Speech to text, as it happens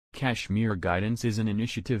Kashmir Guidance is an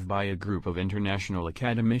initiative by a group of international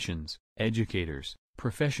academicians, educators,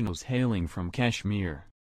 professionals hailing from Kashmir.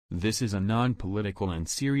 This is a non-political and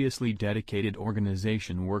seriously dedicated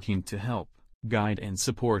organization working to help, guide and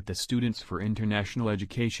support the students for international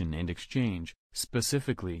education and exchange,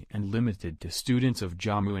 specifically and limited to students of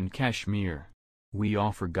Jammu and Kashmir. We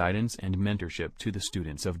offer guidance and mentorship to the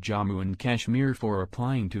students of Jammu and Kashmir for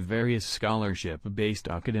applying to various scholarship-based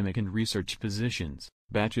academic and research positions,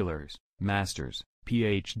 bachelor's, master's,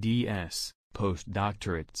 PhDs,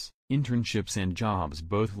 postdoctorates, internships and jobs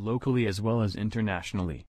both locally as well as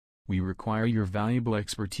internationally. We require your valuable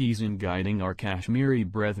expertise in guiding our Kashmiri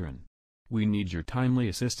brethren. We need your timely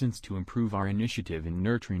assistance to improve our initiative in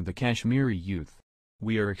nurturing the Kashmiri youth.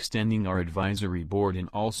 We are extending our advisory board in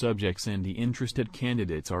all subjects and the interested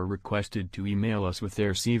candidates are requested to email us with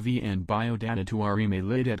their CV and biodata to our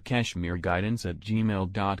email id at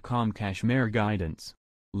kashmirguidance@gmail.com. Kashmir Guidance.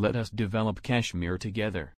 Let us develop Kashmir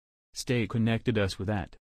together. Stay connected us with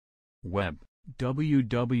at web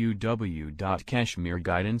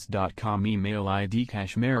www.kashmirguidance.com. Email id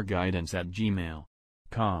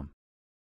kashmirguidance@gmail.com.